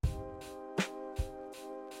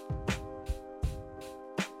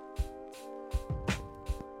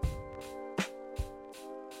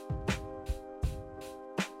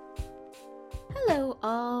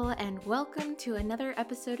and welcome to another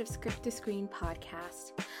episode of Script to Screen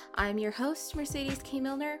podcast. I'm your host, Mercedes K.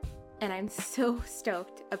 Milner, and I'm so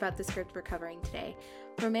stoked about the script we're covering today.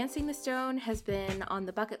 Romancing the Stone has been on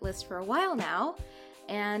the bucket list for a while now,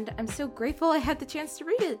 and I'm so grateful I had the chance to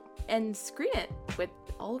read it and screen it with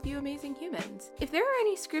all of you amazing humans. If there are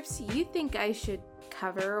any scripts you think I should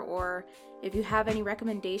cover, or if you have any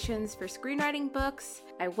recommendations for screenwriting books,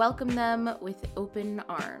 I welcome them with open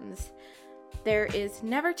arms. There is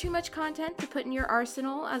never too much content to put in your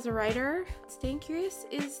arsenal as a writer. Staying curious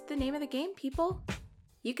is the name of the game, people.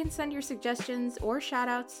 You can send your suggestions or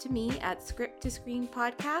shoutouts to me at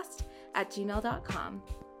scripttoscreenpodcast@gmail.com.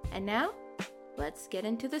 And now, let's get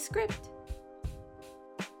into the script.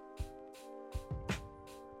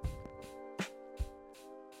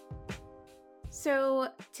 So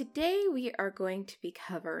today we are going to be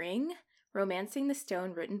covering Romancing the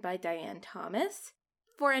Stone, written by Diane Thomas.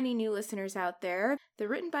 For any new listeners out there, the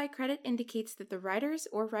written by credit indicates that the writers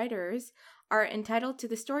or writers are entitled to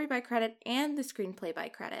the story by credit and the screenplay by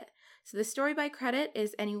credit. So the story by credit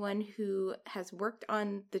is anyone who has worked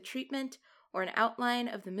on the treatment or an outline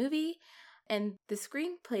of the movie, and the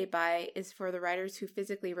screenplay by is for the writers who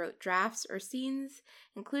physically wrote drafts or scenes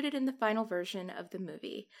included in the final version of the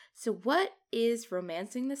movie. So what is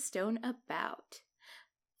Romancing the Stone about?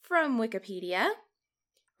 From Wikipedia,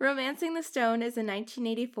 Romancing the Stone is a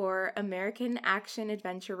 1984 American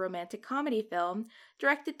action-adventure romantic comedy film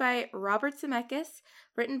directed by Robert Zemeckis,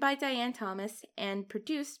 written by Diane Thomas, and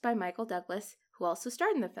produced by Michael Douglas, who also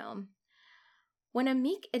starred in the film. When a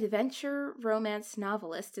meek adventure romance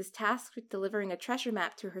novelist is tasked with delivering a treasure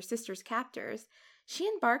map to her sister's captors, she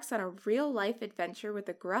embarks on a real-life adventure with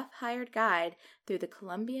a gruff hired guide through the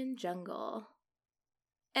Colombian jungle.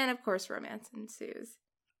 And of course, romance ensues.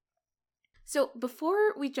 So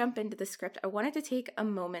before we jump into the script, I wanted to take a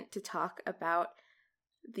moment to talk about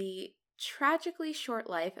the tragically short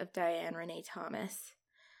life of Diane Renee Thomas.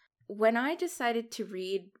 When I decided to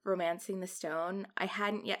read Romancing the Stone, I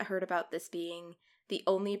hadn't yet heard about this being the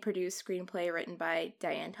only produced screenplay written by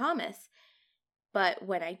Diane Thomas. But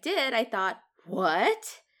when I did, I thought,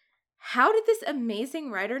 what? How did this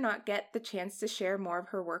amazing writer not get the chance to share more of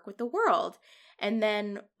her work with the world? And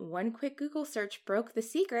then one quick Google search broke the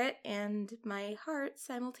secret and my heart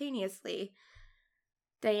simultaneously.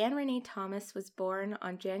 Diane Renee Thomas was born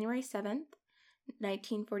on January 7th,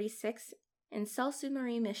 1946 in Sault Ste.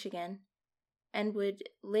 Marie, Michigan, and would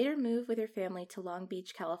later move with her family to Long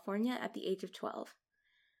Beach, California at the age of 12.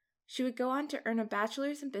 She would go on to earn a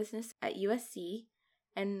bachelor's in business at USC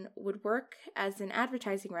and would work as an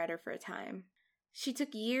advertising writer for a time. She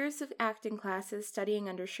took years of acting classes studying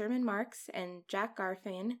under Sherman Marks and Jack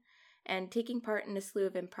Garfin and taking part in a slew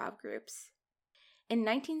of improv groups. In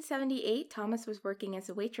 1978, Thomas was working as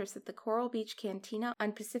a waitress at the Coral Beach Cantina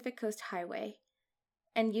on Pacific Coast Highway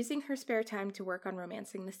and using her spare time to work on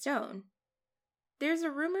Romancing the Stone. There's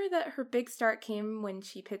a rumor that her big start came when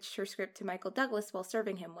she pitched her script to Michael Douglas while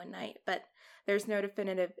serving him one night, but there's no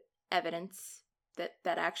definitive evidence that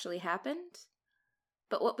actually happened.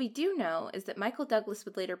 But what we do know is that Michael Douglas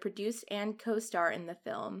would later produce and co-star in the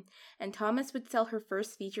film, and Thomas would sell her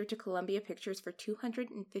first feature to Columbia Pictures for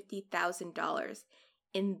 $250,000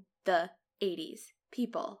 in the 80s.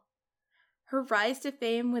 People. Her rise to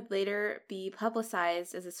fame would later be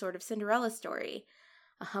publicized as a sort of Cinderella story,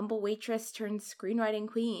 a humble waitress turned screenwriting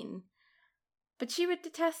queen. But she would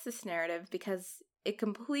detest this narrative because it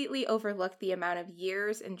completely overlooked the amount of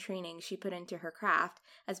years and training she put into her craft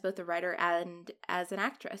as both a writer and as an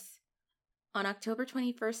actress. On October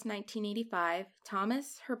 21st, 1985,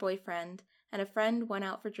 Thomas, her boyfriend, and a friend went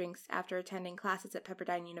out for drinks after attending classes at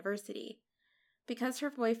Pepperdine University. Because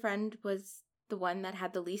her boyfriend was the one that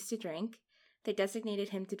had the least to drink, they designated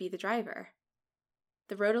him to be the driver.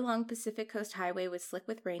 The road along Pacific Coast Highway was slick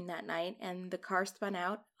with rain that night, and the car spun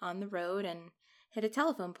out on the road and hit a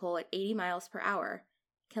telephone pole at 80 miles per hour,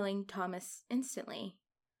 killing Thomas instantly.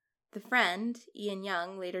 The friend, Ian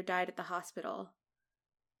Young, later died at the hospital,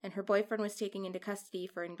 and her boyfriend was taken into custody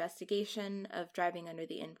for investigation of driving under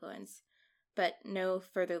the influence, but no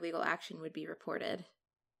further legal action would be reported.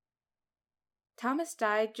 Thomas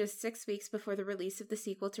died just 6 weeks before the release of the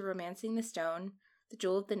sequel to Romancing the Stone, The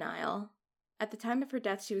Jewel of the Nile. At the time of her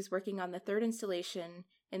death, she was working on the third installation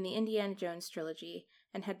in the Indiana Jones trilogy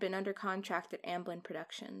and had been under contract at Amblin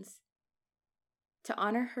Productions. To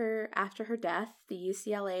honor her after her death, the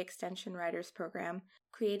UCLA Extension Writers Program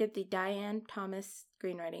created the Diane Thomas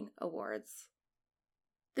Screenwriting Awards.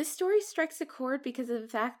 This story strikes a chord because of the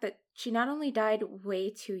fact that she not only died way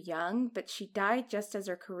too young, but she died just as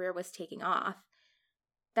her career was taking off.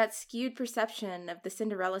 That skewed perception of the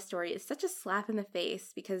Cinderella story is such a slap in the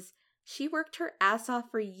face because she worked her ass off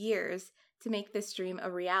for years to make this dream a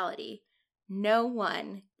reality. No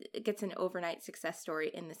one gets an overnight success story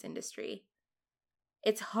in this industry.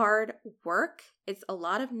 It's hard work, it's a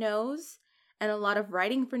lot of no's, and a lot of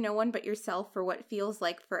writing for no one but yourself for what feels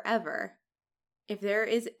like forever. If there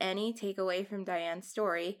is any takeaway from Diane's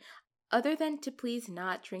story, other than to please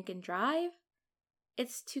not drink and drive,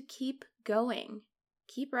 it's to keep going.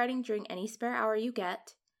 Keep writing during any spare hour you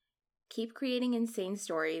get. Keep creating insane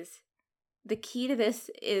stories. The key to this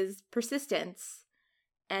is persistence.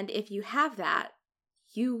 And if you have that,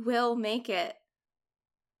 you will make it.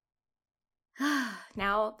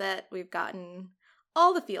 Now that we've gotten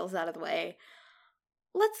all the feels out of the way,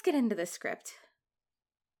 let's get into the script.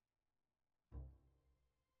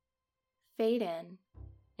 Fade in.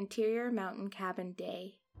 Interior mountain cabin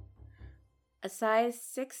day. A size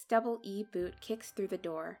 6 double E boot kicks through the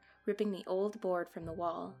door, ripping the old board from the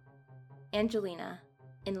wall. Angelina,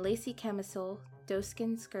 in lacy camisole,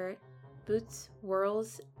 doeskin skirt, boots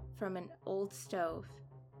whirls from an old stove.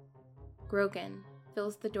 Grogan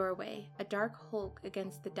fills the doorway, a dark hulk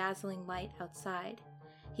against the dazzling light outside.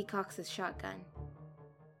 He cocks his shotgun.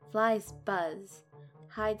 Flies buzz,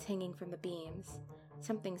 hides hanging from the beams.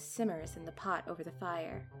 Something simmers in the pot over the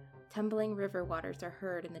fire. Tumbling river waters are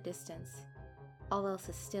heard in the distance. All else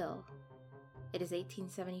is still. It is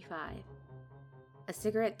 1875. A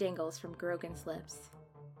cigarette dangles from Grogan's lips.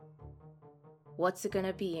 What's it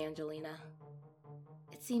gonna be, Angelina?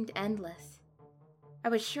 It seemed endless. I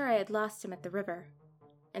was sure I had lost him at the river,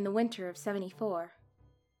 in the winter of 74.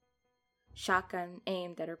 Shotgun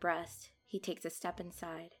aimed at her breast, he takes a step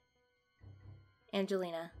inside.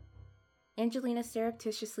 Angelina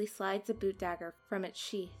surreptitiously slides a boot dagger from its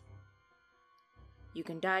sheath. You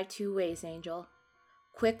can die 2 ways, Angel.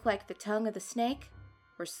 Quick like the tongue of the snake,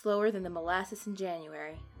 or slower than the molasses in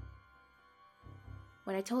January.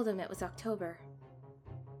 When I told him it was October.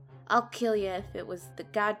 I'll kill you if it was the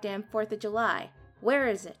goddamn 4th of July. Where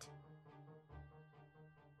is it?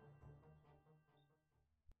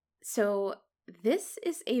 So, this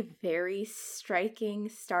is a very striking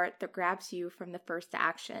start that grabs you from the first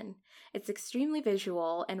action. It's extremely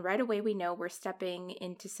visual, and right away we know we're stepping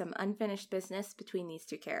into some unfinished business between these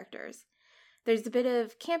two characters. There's a bit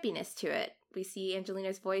of campiness to it. We see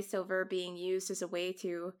Angelina's voiceover being used as a way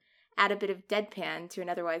to add a bit of deadpan to an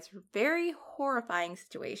otherwise very horrifying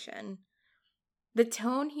situation. The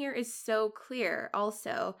tone here is so clear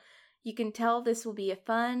also. You can tell this will be a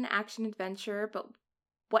fun action-adventure, but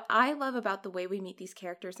what I love about the way we meet these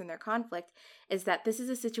characters and their conflict is that this is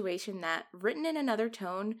a situation that, written in another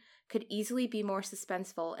tone, could easily be more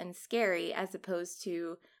suspenseful and scary as opposed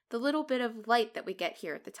to the little bit of light that we get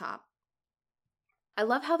here at the top. I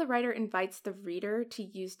love how the writer invites the reader to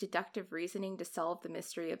use deductive reasoning to solve the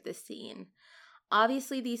mystery of this scene.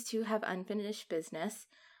 Obviously, these two have unfinished business,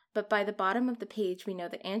 but by the bottom of the page, we know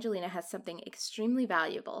that Angelina has something extremely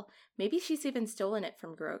valuable. Maybe she's even stolen it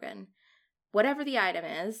from Grogan. Whatever the item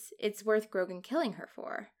is, it's worth Grogan killing her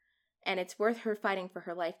for, and it's worth her fighting for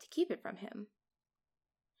her life to keep it from him.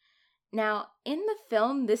 Now, in the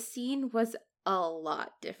film, this scene was a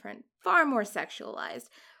lot different, far more sexualized.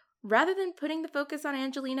 Rather than putting the focus on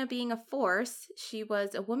Angelina being a force, she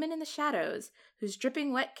was a woman in the shadows whose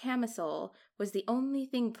dripping wet camisole was the only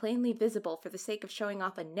thing plainly visible for the sake of showing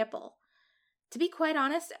off a nipple. To be quite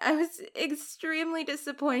honest, I was extremely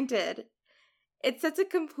disappointed. It sets a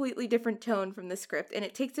completely different tone from the script, and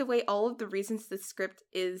it takes away all of the reasons the script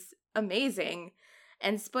is amazing.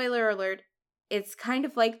 And spoiler alert, it's kind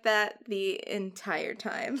of like that the entire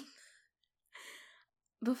time.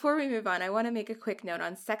 Before we move on, I want to make a quick note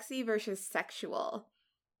on sexy versus sexual.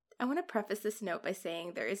 I want to preface this note by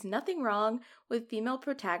saying there is nothing wrong with female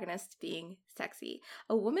protagonists being sexy.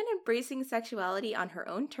 A woman embracing sexuality on her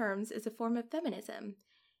own terms is a form of feminism.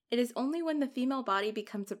 It is only when the female body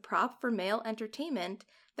becomes a prop for male entertainment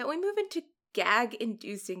that we move into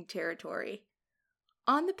gag-inducing territory.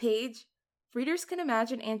 On the page, readers can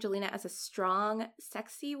imagine Angelina as a strong,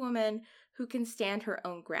 sexy woman who can stand her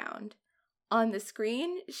own ground. On the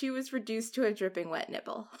screen, she was reduced to a dripping wet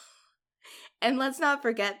nipple. And let's not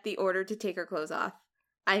forget the order to take her clothes off.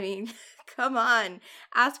 I mean, come on.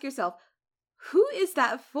 Ask yourself, who is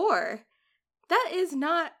that for? That is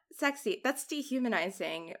not sexy. That's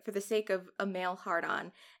dehumanizing for the sake of a male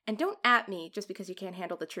hard-on. And don't at me just because you can't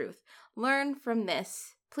handle the truth. Learn from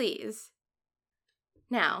this, please.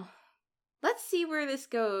 Now, let's see where this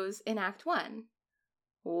goes in Act 1,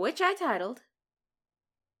 which I titled,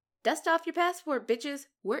 Dust Off Your Passport, Bitches,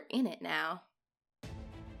 We're in it now.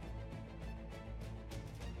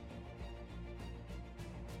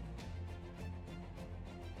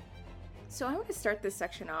 So I want to start this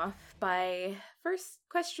section off by first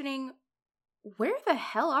questioning, where the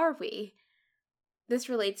hell are we? This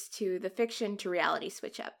relates to the fiction to reality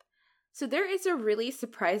switch up. So there is a really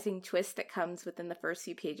surprising twist that comes within the first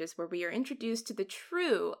few pages where we are introduced to the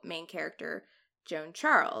true main character, Joan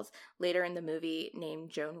Charles, later in the movie named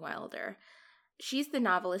Joan Wilder. She's the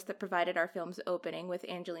novelist that provided our film's opening with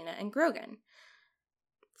Angelina and Grogan.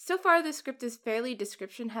 So far, the script is fairly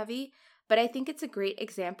description heavy, but I think it's a great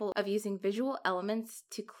example of using visual elements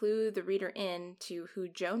to clue the reader in to who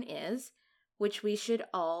Joan is, which we should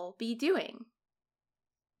all be doing.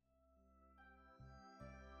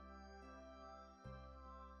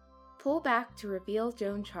 Pull back to reveal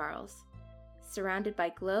Joan Charles. Surrounded by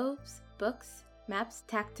globes, books, maps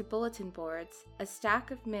tacked to bulletin boards, a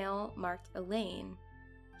stack of mail marked Elaine,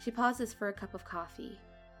 she pauses for a cup of coffee.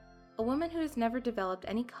 A woman who has never developed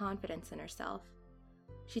any confidence in herself.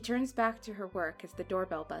 She turns back to her work as the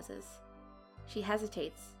doorbell buzzes. She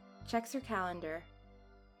hesitates, checks her calendar.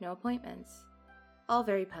 No appointments. All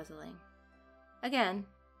very puzzling. Again,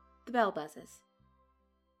 the bell buzzes.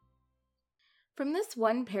 From this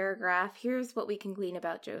one paragraph, here's what we can glean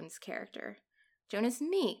about Joan's character. Joan is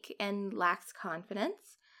meek and lacks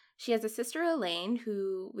confidence. She has a sister, Elaine,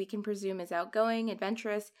 who we can presume is outgoing,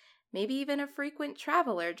 adventurous, maybe even a frequent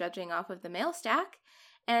traveler, judging off of the mail stack,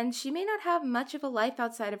 and she may not have much of a life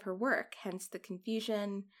outside of her work, hence the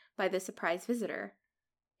confusion by the surprise visitor.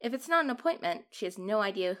 If it's not an appointment, she has no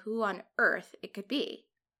idea who on earth it could be.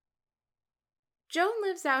 Joan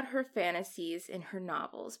lives out her fantasies in her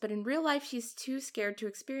novels, but in real life she's too scared to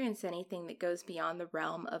experience anything that goes beyond the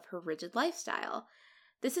realm of her rigid lifestyle.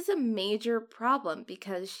 This is a major problem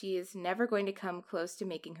because she is never going to come close to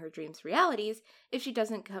making her dreams realities if she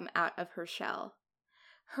doesn't come out of her shell.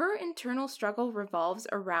 Her internal struggle revolves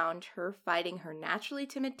around her fighting her naturally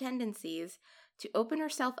timid tendencies to open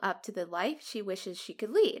herself up to the life she wishes she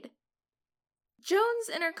could lead. Joan's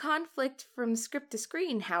inner conflict from script to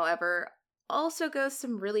screen, however, also goes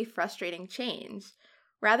some really frustrating change.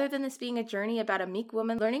 Rather than this being a journey about a meek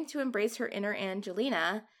woman learning to embrace her inner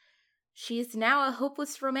Angelina, she's now a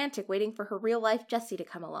hopeless romantic waiting for her real-life Jessie to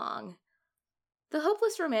come along. The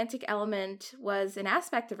hopeless romantic element was an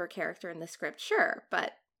aspect of her character in the script, sure,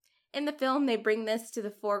 but in the film they bring this to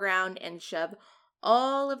the foreground and shove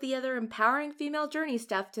all of the other empowering female journey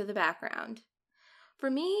stuff to the background.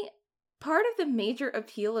 For me, part of the major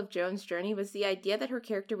appeal of Joan's journey was the idea that her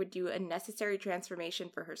character would do a necessary transformation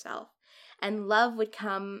for herself, and love would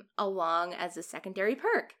come along as a secondary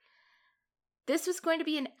perk. This was going to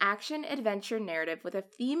be an action-adventure narrative with a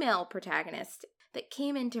female protagonist that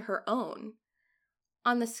came into her own.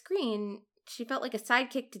 On the screen, she felt like a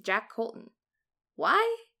sidekick to Jack Colton.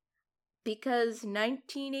 Why? Because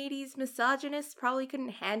 1980s misogynists probably couldn't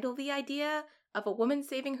handle the idea of a woman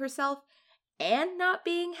saving herself and not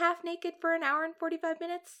being half naked for an hour and 45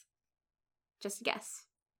 minutes? Just a guess.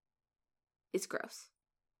 It's gross.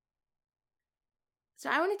 So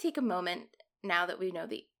I want to take a moment, now that we know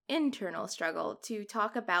the internal struggle, to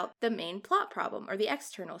talk about the main plot problem, or the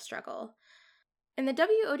external struggle. In the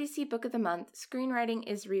WODC Book of the Month, Screenwriting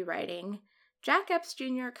is Rewriting, Jack Epps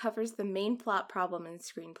Jr. covers the main plot problem in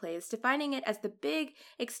screenplays, defining it as the big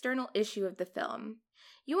external issue of the film.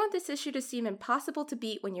 You want this issue to seem impossible to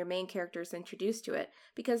beat when your main character is introduced to it,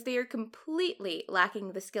 because they are completely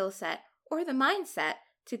lacking the skill set or the mindset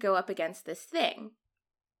to go up against this thing.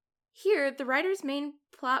 Here, the writer's main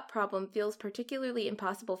plot problem feels particularly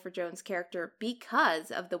impossible for Joan's character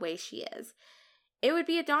because of the way she is. It would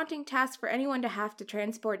be a daunting task for anyone to have to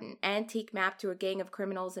transport an antique map to a gang of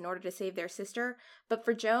criminals in order to save their sister, but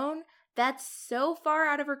for Joan, that's so far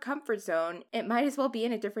out of her comfort zone, it might as well be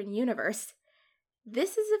in a different universe.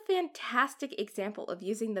 This is a fantastic example of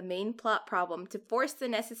using the main plot problem to force the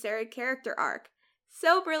necessary character arc.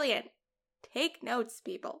 So brilliant! Take notes,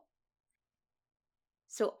 people.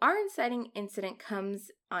 So our inciting incident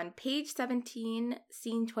comes on page 17,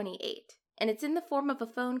 scene 28. And it's in the form of a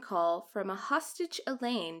phone call from a hostage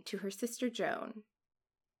Elaine to her sister Joan.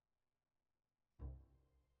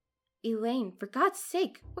 Elaine, for God's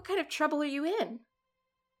sake, what kind of trouble are you in?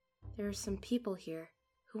 There are some people here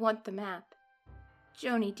who want the map.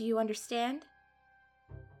 Joni, do you understand?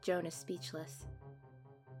 Joan is speechless.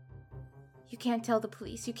 You can't tell the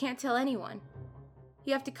police, you can't tell anyone.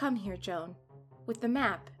 You have to come here, Joan, with the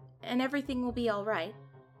map, and everything will be all right.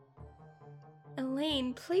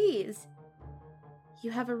 Elaine, please. You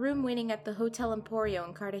have a room waiting at the Hotel Emporio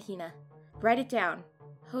in Cartagena. Write it down.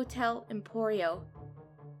 Hotel Emporio.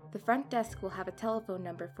 The front desk will have a telephone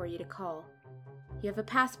number for you to call. You have a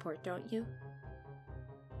passport, don't you?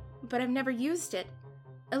 But I've never used it.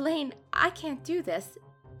 Elaine, I can't do this.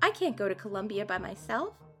 I can't go to Columbia by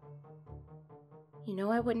myself. You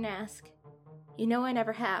know I wouldn't ask. You know I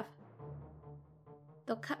never have.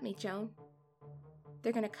 They'll cut me, Joan.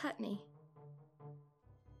 They're gonna cut me.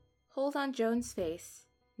 Hold on Joan's face,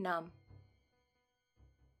 numb.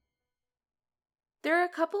 There are a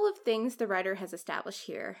couple of things the writer has established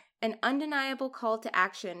here. An undeniable call to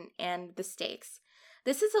action and the stakes.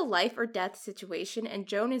 This is a life or death situation, and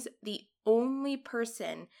Joan is the only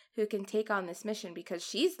person who can take on this mission because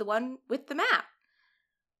she's the one with the map.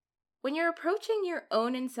 When you're approaching your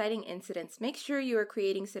own inciting incidents, make sure you are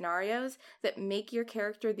creating scenarios that make your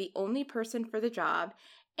character the only person for the job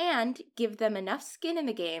and give them enough skin in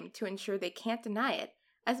the game to ensure they can't deny it,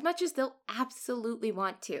 as much as they'll absolutely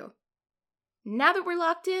want to. Now that we're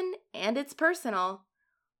locked in and it's personal,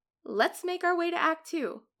 let's make our way to Act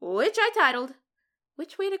 2, which I titled,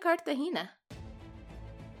 Which Way to Cartagena?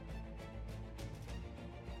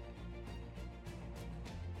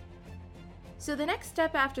 So the next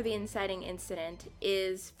step after the inciting incident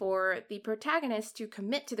is for the protagonist to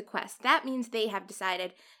commit to the quest. That means they have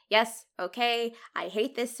decided, yes, okay, I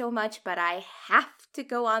hate this so much, but I have to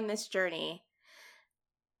go on this journey.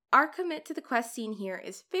 Our commit to the quest scene here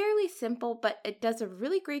is fairly simple, but it does a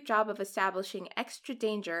really great job of establishing extra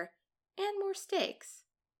danger and more stakes.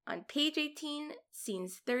 On page 18,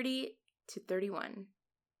 scenes 30 to 31.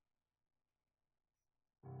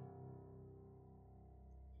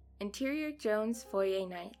 Interior Joan's foyer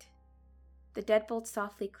night. The deadbolt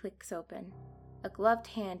softly clicks open. A gloved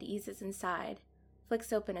hand eases inside,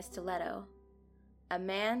 flicks open a stiletto. A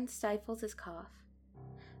man stifles his cough.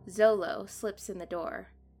 Zolo slips in the door.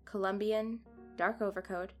 Colombian, dark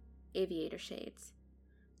overcoat, aviator shades.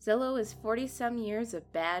 Zolo is 40-some years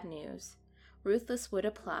of bad news. Ruthless would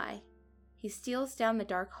apply. He steals down the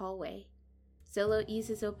dark hallway. Zolo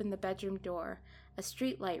eases open the bedroom door. A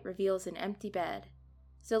street light reveals an empty bed.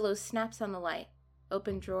 Zolo snaps on the light.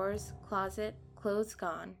 Open drawers, closet, clothes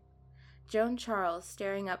gone. Joan Charles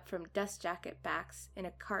staring up from dust jacket backs in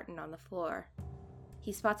a carton on the floor.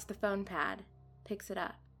 He spots the phone pad, picks it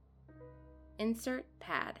up. Insert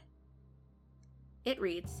pad. It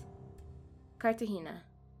reads, Cartagena,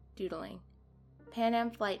 doodling, Pan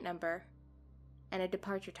Am flight number, and a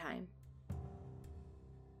departure time.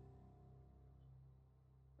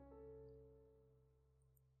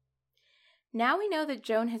 Now we know that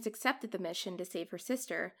Joan has accepted the mission to save her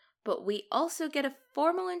sister, but we also get a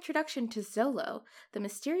formal introduction to Zolo, the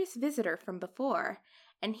mysterious visitor from before,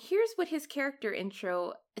 and here's what his character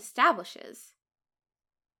intro establishes.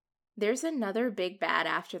 There's another big bad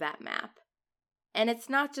after that map. And it's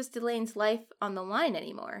not just Elaine's life on the line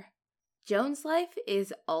anymore. Joan's life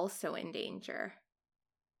is also in danger.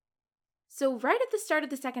 So right at the start of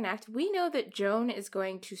the second act, we know that Joan is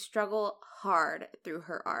going to struggle hard through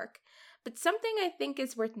her arc. But something I think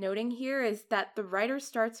is worth noting here is that the writer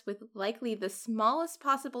starts with likely the smallest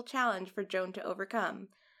possible challenge for Joan to overcome,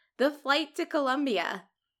 the flight to Columbia.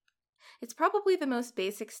 It's probably the most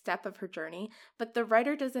basic step of her journey, but the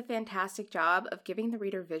writer does a fantastic job of giving the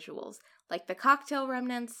reader visuals, like the cocktail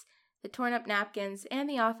remnants, the torn-up napkins, and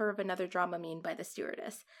the offer of another Dramamine by the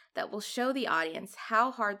stewardess, that will show the audience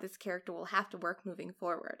how hard this character will have to work moving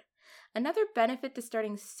forward. Another benefit to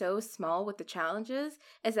starting so small with the challenges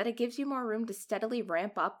is that it gives you more room to steadily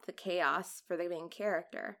ramp up the chaos for the main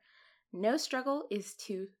character. No struggle is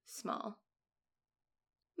too small.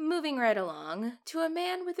 Moving right along to a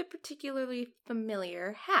man with a particularly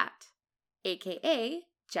familiar hat, aka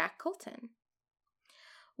Jack Colton.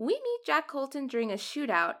 We meet Jack Colton during a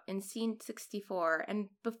shootout in scene 64, and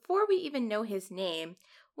before we even know his name,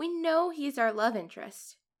 we know he's our love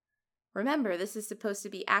interest. Remember, this is supposed to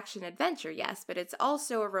be action-adventure, yes, but it's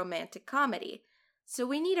also a romantic comedy, so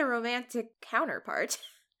we need a romantic counterpart.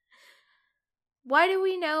 Why do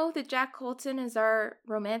we know that Jack Colton is our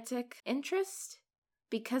romantic interest?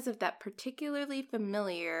 Because of that particularly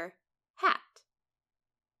familiar hat.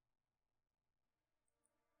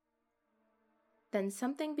 Then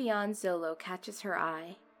something beyond Zolo catches her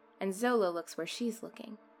eye, and Zolo looks where she's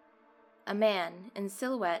looking. A man, in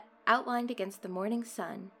silhouette, outlined against the morning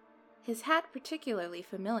sun, his hat particularly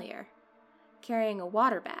familiar, carrying a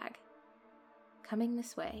water bag, coming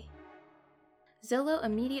this way. Zolo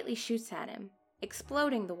immediately shoots at him,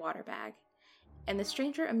 exploding the water bag, and the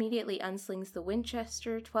stranger immediately unslings the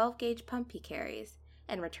Winchester 12-gauge pump he carries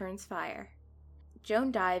and returns fire.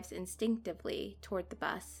 Joan dives instinctively toward the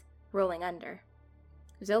bus, rolling under.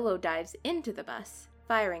 Zolo dives into the bus,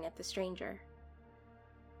 firing at the stranger.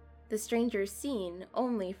 The stranger, seen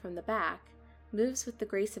only from the back, moves with the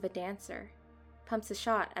grace of a dancer, pumps a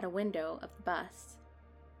shot at a window of the bus.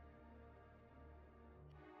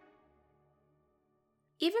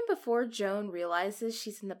 Even before Joan realizes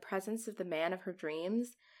she's in the presence of the man of her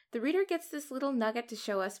dreams, the reader gets this little nugget to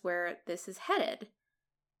show us where this is headed.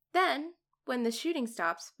 Then, when the shooting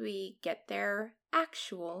stops, we get their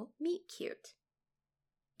actual meet-cute.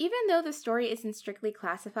 Even though the story isn't strictly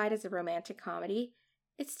classified as a romantic comedy,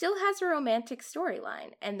 it still has a romantic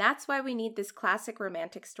storyline, and that's why we need this classic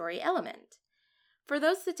romantic story element. For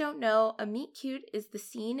those that don't know, a meet-cute is the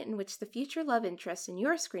scene in which the future love interests in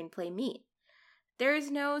your screenplay meet. There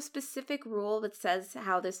is no specific rule that says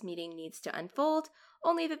how this meeting needs to unfold,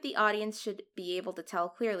 only that the audience should be able to tell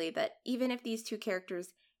clearly that even if these two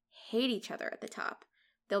characters hate each other at the top,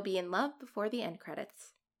 they'll be in love before the end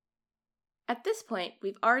credits. At this point,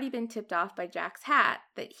 we've already been tipped off by Jack's hat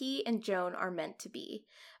that he and Joan are meant to be,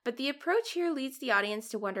 but the approach here leads the audience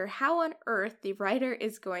to wonder how on earth the writer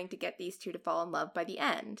is going to get these two to fall in love by the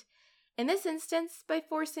end. In this instance, by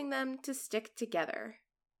forcing them to stick together.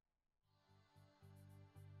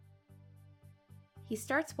 He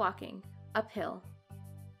starts walking, uphill,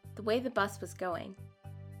 the way the bus was going.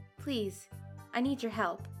 Please, I need your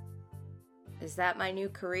help. Is that my new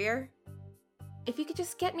career? If you could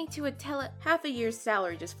just get me to half a year's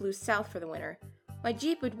salary just flew south for the winter. My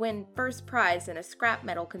Jeep would win first prize in a scrap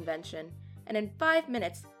metal convention, and in 5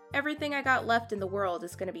 minutes, everything I got left in the world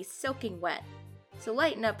is going to be soaking wet. So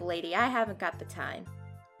lighten up, lady, I haven't got the time.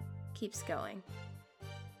 Keeps going.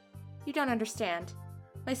 You don't understand.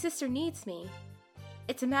 My sister needs me.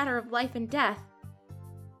 It's a matter of life and death.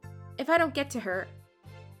 If I don't get to her,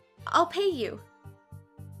 I'll pay you.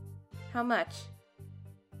 How much?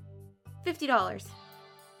 $50.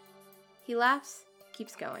 He laughs,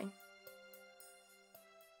 keeps going.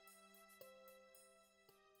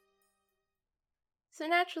 So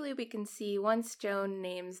naturally we can see once Joan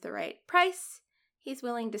names the right price, he's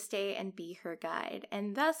willing to stay and be her guide,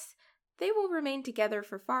 and thus they will remain together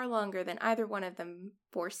for far longer than either one of them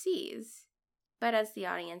foresees. But as the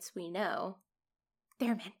audience, we know,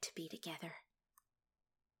 they're meant to be together.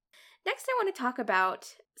 Next, I want to talk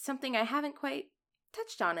about something I haven't quite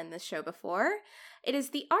touched on in this show before. It is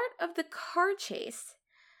the art of the car chase.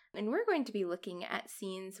 And we're going to be looking at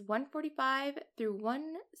scenes 145 through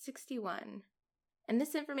 161. And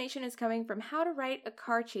this information is coming from How to Write a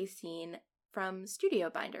Car Chase Scene from Studio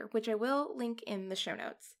Binder, which I will link in the show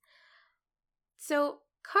notes. So,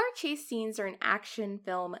 car chase scenes are an action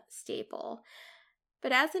film staple.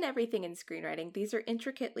 But as in everything in screenwriting, these are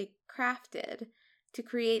intricately crafted to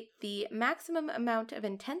create the maximum amount of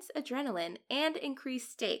intense adrenaline and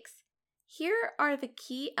increased stakes. Here are the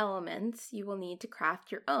key elements you will need to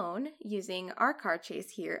craft your own, using our car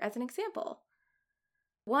chase here as an example.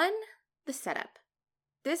 1. The setup.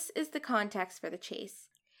 This is the context for the chase.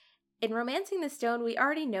 In Romancing the Stone, we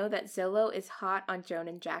already know that Zolo is hot on Joan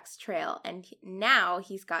and Jack's trail, and now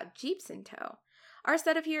he's got jeeps in tow. Our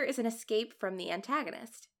setup here is an escape from the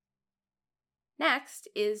antagonist. Next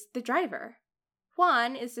is the driver.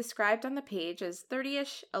 Juan is described on the page as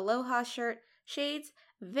 30-ish, aloha shirt, shades,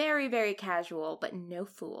 very, very casual, but no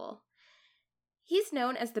fool. He's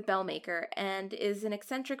known as the Bellmaker and is an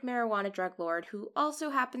eccentric marijuana drug lord who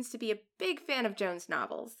also happens to be a big fan of Joan's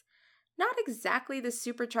novels. Not exactly the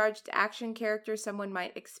supercharged action character someone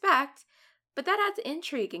might expect, but that adds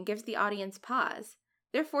intrigue and gives the audience pause.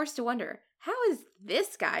 They're forced to wonder, how is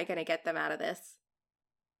this guy going to get them out of this?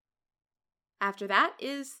 After that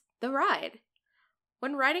is the ride.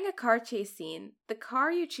 When writing a car chase scene, the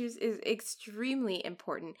car you choose is extremely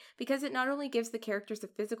important because it not only gives the characters a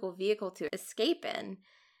physical vehicle to escape in,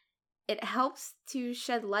 it helps to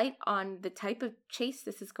shed light on the type of chase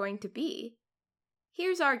this is going to be.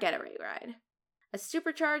 Here's our getaway ride. A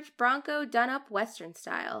supercharged Bronco done up Western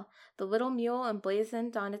style, the little mule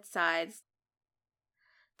emblazoned on its sides.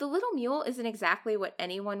 The little mule isn't exactly what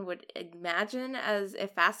anyone would imagine as a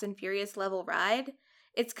Fast and Furious level ride.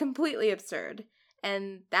 It's completely absurd.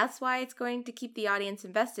 And that's why it's going to keep the audience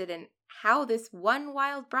invested in how this one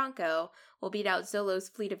wild Bronco will beat out Zolo's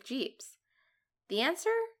fleet of Jeeps. The answer?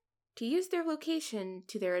 To use their location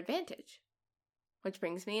to their advantage. Which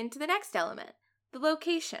brings me into the next element, the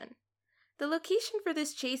location. The location for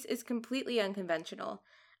this chase is completely unconventional,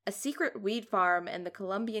 a secret weed farm in the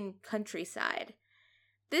Colombian countryside.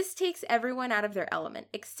 This takes everyone out of their element,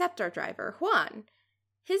 except our driver, Juan.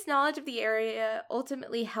 His knowledge of the area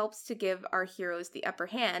ultimately helps to give our heroes the upper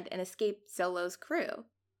hand and escape Zolo's crew.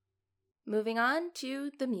 Moving on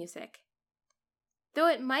to the music. Though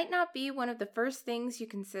it might not be one of the first things you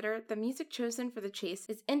consider, the music chosen for the chase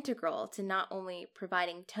is integral to not only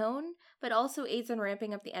providing tone, but also aids in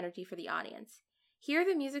ramping up the energy for the audience. Here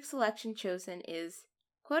the music selection chosen is,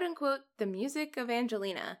 quote-unquote, the music of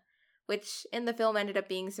Angelina, which in the film ended up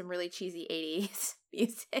being some really cheesy 80s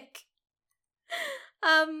music.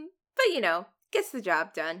 But gets the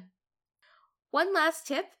job done. One last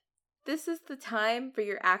tip. This is the time for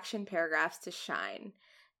your action paragraphs to shine.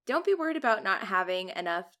 Don't be worried about not having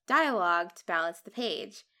enough dialogue to balance the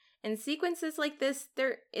page. In sequences like this,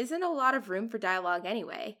 there isn't a lot of room for dialogue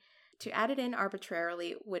anyway. To add it in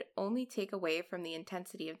arbitrarily would only take away from the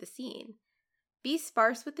intensity of the scene. Be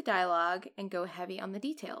sparse with the dialogue and go heavy on the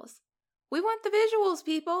details. We want the visuals,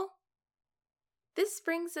 people! This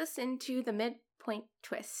brings us into the midpoint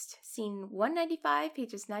twist, scene 195,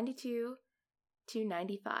 pages 92 to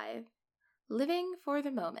 95. Living for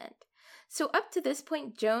the moment. So up to this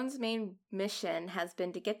point, Joan's main mission has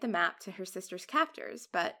been to get the map to her sister's captors,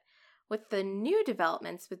 but with the new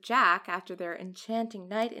developments with Jack after their enchanting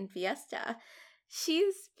night in Fiesta,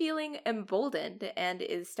 she's feeling emboldened and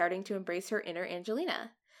is starting to embrace her inner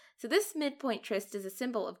Angelina. So this midpoint tryst is a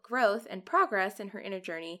symbol of growth and progress in her inner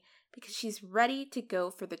journey because she's ready to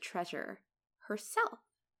go for the treasure herself.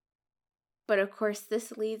 But of course,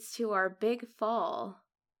 this leads to our big fall.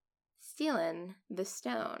 Stealing the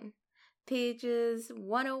Stone. Pages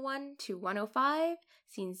 101 to 105,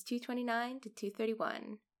 scenes 229 to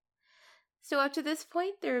 231. So up to this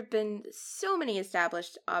point, there have been so many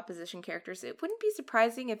established opposition characters, it wouldn't be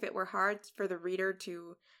surprising if it were hard for the reader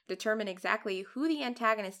to determine exactly who the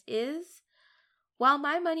antagonist is. While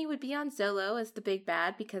my money would be on Zolo as the big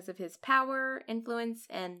bad because of his power, influence,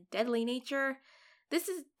 and deadly nature, this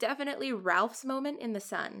is definitely Ralph's moment in the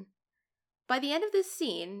sun. By the end of this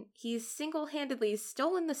scene, he's single-handedly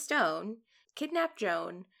stolen the stone, kidnapped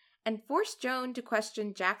Joan, and forced Joan to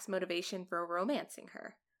question Jack's motivation for romancing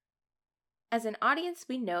her. As an audience,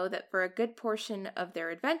 we know that for a good portion of their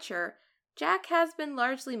adventure, Jack has been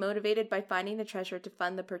largely motivated by finding the treasure to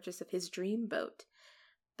fund the purchase of his dream boat.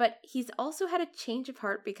 But he's also had a change of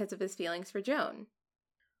heart because of his feelings for Joan.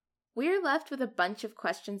 We're left with a bunch of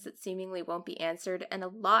questions that seemingly won't be answered and a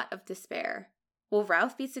lot of despair. Will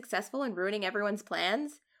Ralph be successful in ruining everyone's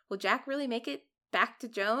plans? Will Jack really make it back to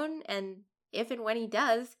Joan? And if and when he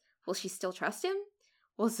does, will she still trust him?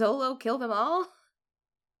 Will Zolo kill them all?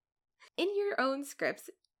 In your own scripts,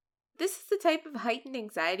 this is the type of heightened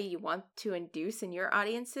anxiety you want to induce in your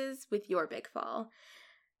audiences with your big fall.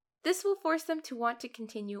 This will force them to want to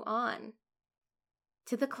continue on.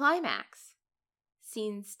 To the climax.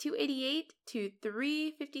 Scenes 288 to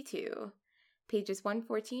 352, pages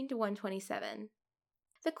 114 to 127.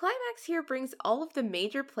 The climax here brings all of the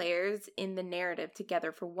major players in the narrative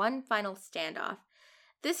together for one final standoff.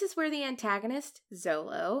 This is where the antagonist,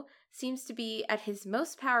 Zolo, seems to be at his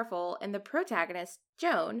most powerful and the protagonist,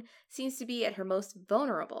 Joan, seems to be at her most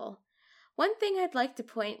vulnerable. One thing I'd like to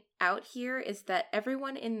point out here is that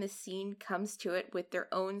everyone in this scene comes to it with their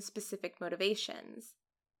own specific motivations.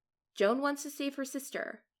 Joan wants to save her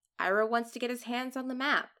sister. Ira wants to get his hands on the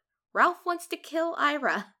map. Ralph wants to kill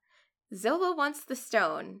Ira. Zolo wants the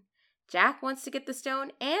stone. Jack wants to get the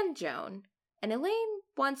stone and Joan. And Elaine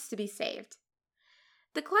wants to be saved.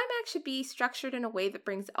 The climax should be structured in a way that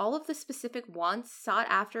brings all of the specific wants sought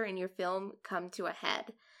after in your film come to a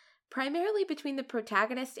head, primarily between the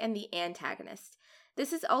protagonist and the antagonist.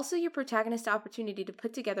 This is also your protagonist's opportunity to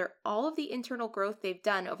put together all of the internal growth they've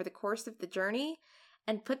done over the course of the journey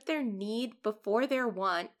and put their need before their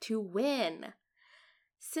want to win.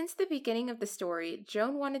 Since the beginning of the story,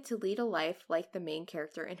 Joan wanted to lead a life like the main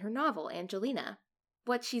character in her novel, Angelina.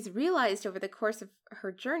 What she's realized over the course of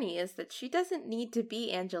her journey is that she doesn't need to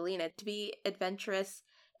be Angelina to be adventurous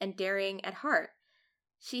and daring at heart.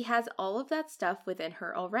 She has all of that stuff within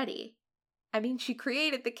her already. I mean, she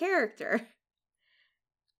created the character.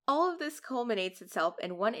 All of this culminates itself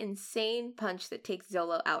in one insane punch that takes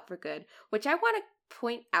Zolo out for good, which I want to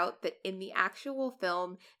point out that in the actual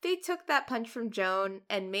film, they took that punch from Joan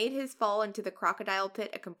and made his fall into the crocodile pit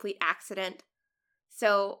a complete accident.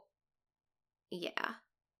 So, yeah,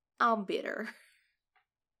 I'm bitter.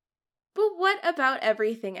 But what about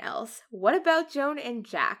everything else? What about Joan and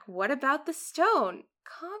Jack? What about the stone?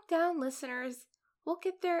 Calm down, listeners. We'll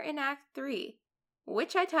get there in Act 3,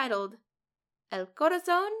 which I titled, El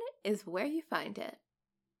Corazón is Where You Find It.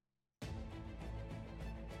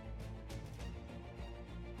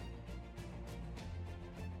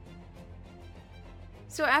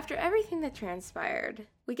 So after everything that transpired,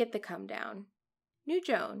 we get the come down. New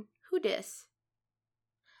Joan, who dis?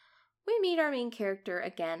 We meet our main character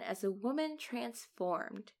again as a woman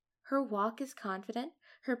transformed. Her walk is confident,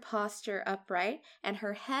 her posture upright, and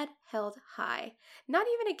her head held high. Not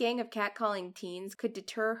even a gang of catcalling teens could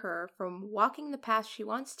deter her from walking the path she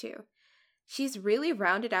wants to. She's really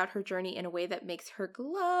rounded out her journey in a way that makes her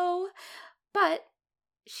glow, but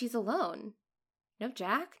she's alone. No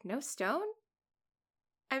Jack, no Stone.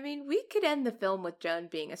 I mean, we could end the film with Joan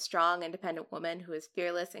being a strong, independent woman who is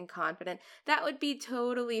fearless and confident. That would be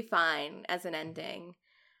totally fine as an ending.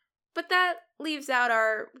 But that leaves out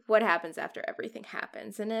our what happens after everything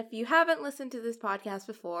happens. And if you haven't listened to this podcast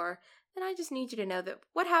before, then I just need you to know that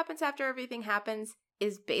what happens after everything happens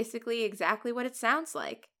is basically exactly what it sounds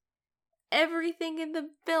like. Everything in the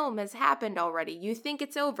film has happened already. You think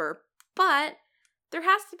it's over, but there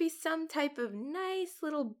has to be some type of nice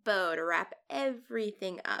little bow to wrap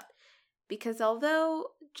everything up. Because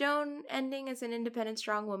although Joan ending as an independent,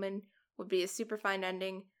 strong woman would be a super fine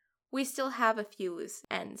ending, we still have a few loose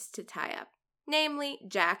ends to tie up. Namely,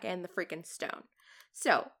 Jack and the freaking Stone.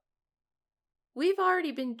 So, we've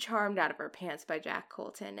already been charmed out of our pants by Jack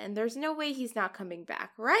Colton, and there's no way he's not coming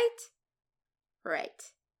back, right?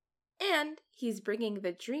 Right. And he's bringing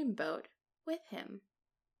the dreamboat with him.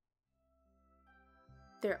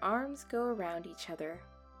 Their arms go around each other.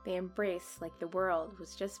 They embrace like the world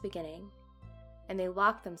was just beginning. And they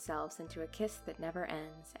lock themselves into a kiss that never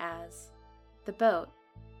ends as the boat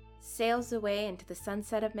sails away into the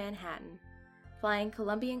sunset of Manhattan, flying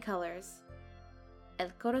Colombian colors,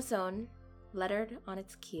 El Corazón lettered on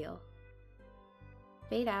its keel.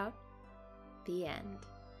 Fade out, the end.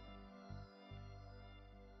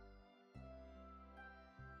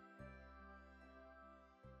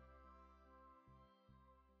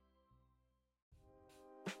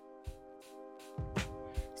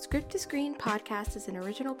 Script to Screen podcast is an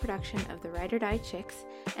original production of the Ride or Die Chicks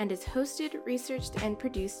and is hosted, researched, and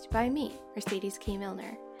produced by me, Mercedes K.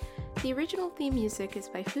 Milner. The original theme music is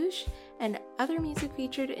by Foosh, and other music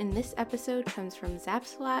featured in this episode comes from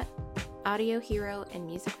Zapsplat, Audio Hero, and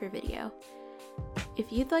Music for Video.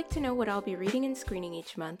 If you'd like to know what I'll be reading and screening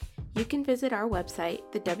each month, you can visit our website,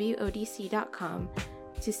 thewodc.com,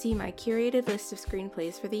 to see my curated list of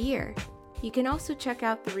screenplays for the year. You can also check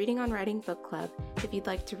out the Reading on Writing book club if you'd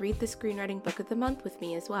like to read the screenwriting book of the month with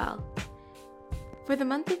me as well. For the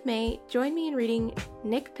month of May, join me in reading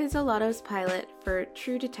Nick Pizzolatto's pilot for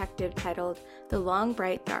True Detective titled The Long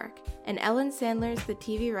Bright Dark, and Ellen Sandler's The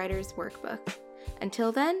TV Writer's Workbook.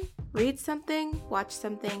 Until then, read something, watch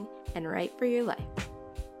something, and write for your life.